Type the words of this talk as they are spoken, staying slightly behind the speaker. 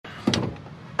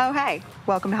Oh, hey,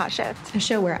 welcome to Hot Shift, a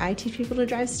show where I teach people to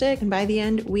drive stick, and by the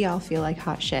end, we all feel like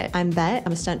hot shit. I'm Bet,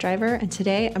 I'm a stunt driver, and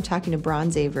today I'm talking to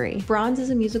Bronze Avery. Bronze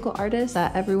is a musical artist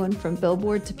that everyone from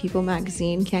Billboard to People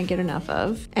magazine can't get enough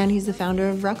of, and he's the founder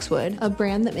of Ruxwood, a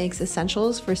brand that makes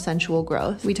essentials for sensual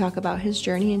growth. We talk about his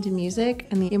journey into music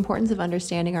and the importance of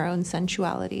understanding our own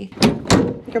sensuality.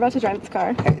 You're about to drive this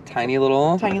car. Okay, tiny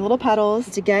little pedals.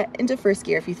 To get into first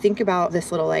gear, if you think about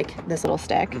this little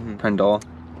stick. Prindle.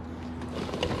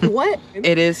 What?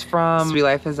 It is from Sweet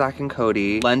Life of Zach and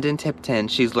Cody. London Tipton,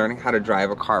 she's learning how to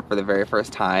drive a car for the very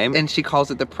first time, and she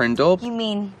calls it the Prindle. You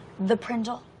mean the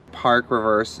Prindle? Park,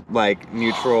 reverse, like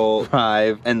neutral,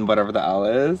 drive, and whatever the L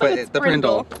is. But it's the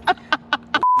Prindle.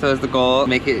 So is the goal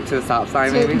make it to the stop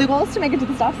sign, maybe? The goal is to make it to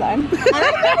the stop sign.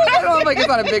 I don't know if it's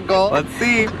not a big goal. Let's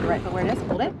see. Right, but where it is,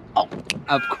 hold it. Oh.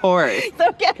 Of course. It's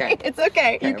okay. It's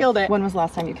okay. You killed it. When was the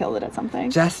last time you killed it at something?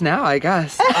 Just now, I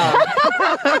guess.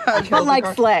 But like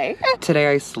slay.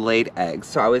 Today I slayed eggs.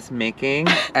 So I was making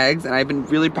eggs, and I've been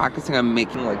really practicing on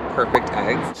making like perfect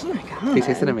eggs. Oh my god. They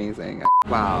tasted amazing.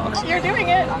 Wow. You're doing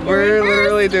it. We're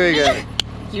literally doing it.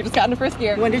 You just got into first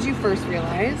gear. When did you first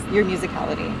realize your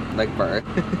musicality? Like birth.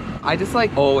 I just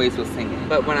like always was singing.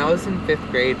 But when I was in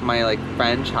 5th grade, my like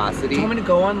friend Chastity told me to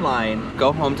go online,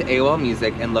 go home to AOL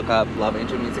Music and look up Love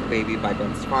Angel Music Baby by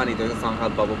Gwen Stefani. There's a song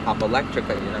called Bubble Pop Electric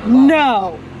that you're gonna love.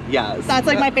 No! Yes. That's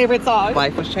like my favorite song.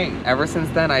 Life was changed. Ever since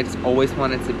then, I just always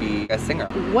wanted to be a singer.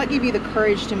 What gave you the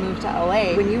courage to move to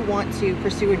LA when you want to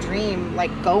pursue a dream,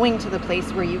 like going to the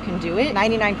place where you can do it?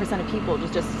 99% of people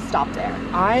just stop there.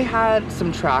 I had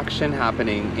some traction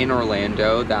happening in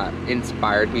Orlando that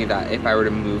inspired me that if I were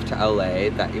to move to LA,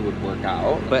 that it would work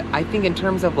out. But I think in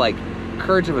terms of like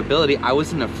courage of ability, I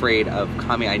wasn't afraid of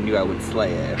coming. I knew I would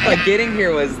slay it. Like getting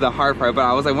here was the hard part, but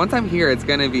I was like, once I'm here, it's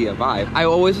gonna be a vibe. I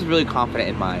always was really confident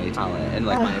in my talent and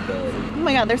like my ability. Oh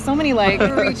my god, there's so many like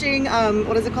reaching,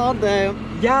 what is it called?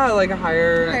 Yeah, like a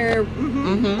higher.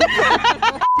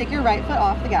 Take your right foot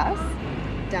off the gas.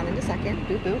 Down into second.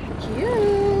 Boop boop.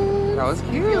 Cute. That was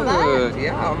cute. Feel that?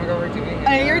 Yeah, oh my god, we're doing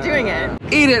it. You're doing it.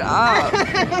 Eat it up.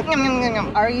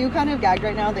 Are you kind of gagged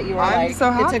right now that you are I'm so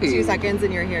happy. It took 2 seconds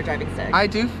and you're here driving stick? I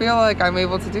do feel like I'm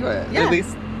able to do it. Yeah. At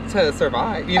least to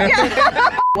survive, you know?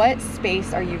 Yeah. What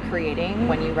space are you creating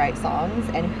when you write songs,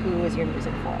 and who is your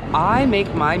music for? I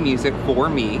make my music for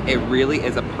me. It really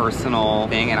is a personal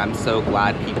thing, and I'm so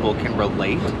glad people can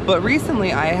relate. But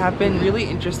recently, I have been really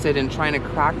interested in trying to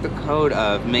crack the code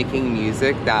of making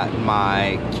music that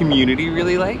my community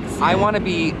really likes. I want to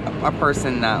be a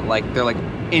person that like, they're like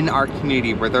in our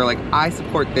community where they're like, I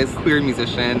support this queer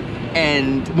musician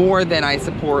and more than I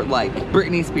support like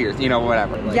Britney Spears, you know,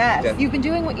 whatever. Like, yes, you've been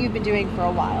doing what you've been doing for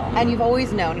a while, and you've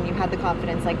always known, and you've had the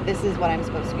confidence, like, this is what I'm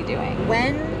supposed to be doing.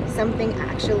 When something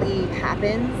actually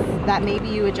happens that maybe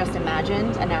you had just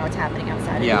imagined and now it's happening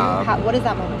outside of you, what does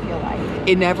that moment feel like?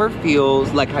 It never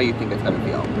feels like how you think it's gonna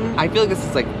feel. I feel like this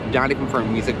is like not even for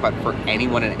music, but for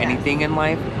anyone and anything in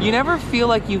life. You never feel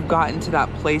like you've gotten to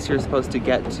that place you're supposed to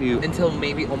get to until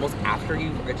maybe almost after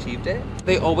you've achieved it.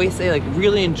 They always say like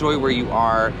really enjoy where you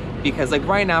are, because like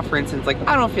right now, for instance, like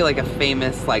I don't feel like a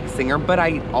famous like singer, but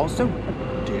I also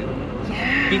do.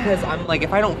 Yeah. Because I'm like,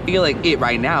 if I don't feel like it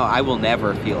right now, I will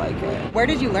never feel like it. Where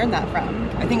did you learn that from?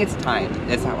 I think it's time.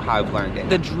 That's how I've learned it.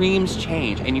 The dreams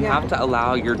change, and you have to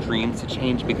allow your dreams to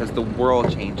change because the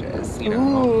world changes, you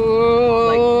know?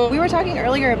 Ooh. Like, we were talking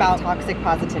earlier about toxic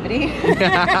positivity.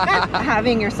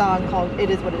 Having your song called It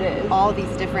Is What It Is. All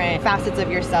these different facets of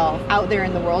yourself out there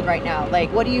in the world right now.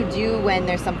 Like, what do you do when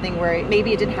there's something where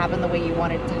maybe it didn't happen the way you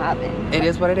wanted it to happen? It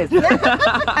is what it is.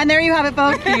 And there you have it,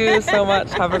 folks. Thank you so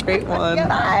much. Have a great one.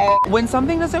 Goodbye. When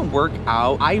something doesn't work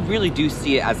out, I really do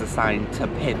see it as a sign to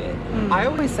pivot. I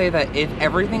always say that if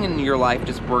everything in your life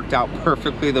just worked out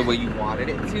perfectly the way you wanted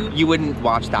it to, you wouldn't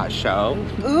watch that show.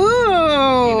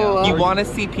 Ooh. You want to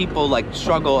see people like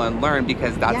struggle and learn,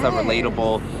 because that's a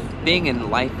relatable thing, and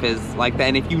life is like that.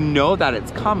 And if you know that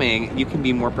it's coming, you can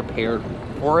be more prepared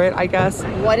for it, I guess.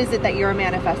 What is it that you're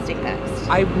manifesting next?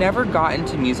 I've never gotten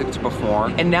to music to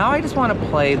perform, and now I just want to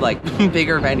play like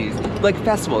bigger venues, like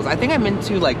festivals. I think I'm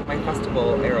into like my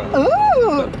festival era.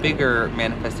 Ooh. The bigger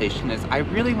manifestation is I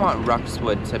really want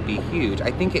Ruxwood to be huge. I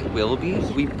think it will be.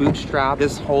 We bootstrapped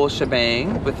this whole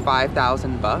shebang with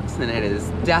 $5,000, and it has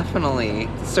definitely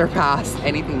surpassed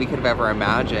anything we could have ever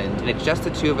imagined. And it's just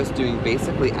the two of us doing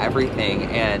basically everything,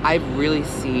 and I've really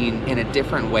seen in a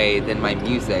different way than my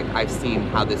music, I've seen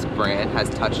how this brand has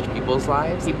touched people's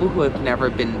lives. People who have never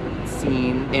been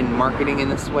seen in marketing in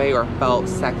this way, or felt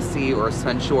sexy or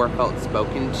sensual or felt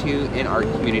spoken to in our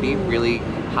community really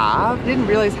have. I didn't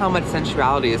realize how much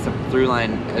sensuality is a through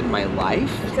line in my life.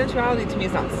 Sensuality to me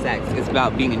is not sex, it's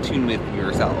about being in tune with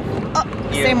yourself.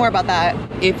 Say more about that.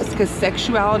 It's because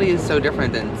sexuality is so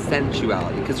different than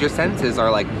sensuality, because your senses are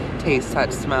like taste,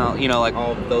 touch, smell, you know, like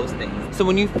all of those things. So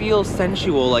when you feel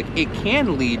sensual, like it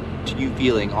can lead to you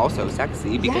feeling also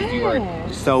sexy because you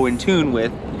are so in tune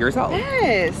with yourself.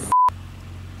 Yes.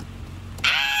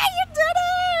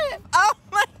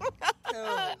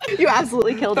 You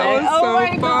absolutely killed it. That was so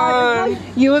my God.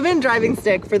 fun. You have been driving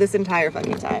stick for this entire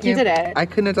fucking time. You did it. I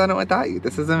couldn't have done it without you.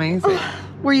 This is amazing.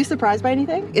 Were you surprised by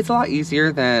anything? It's a lot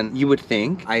easier than you would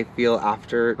think. I feel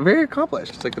after very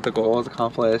accomplished. It's like the goal is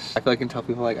accomplished. I feel like I can tell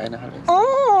people like I know how to do this.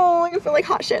 Oh, you feel like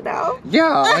hot shit now.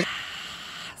 Yeah.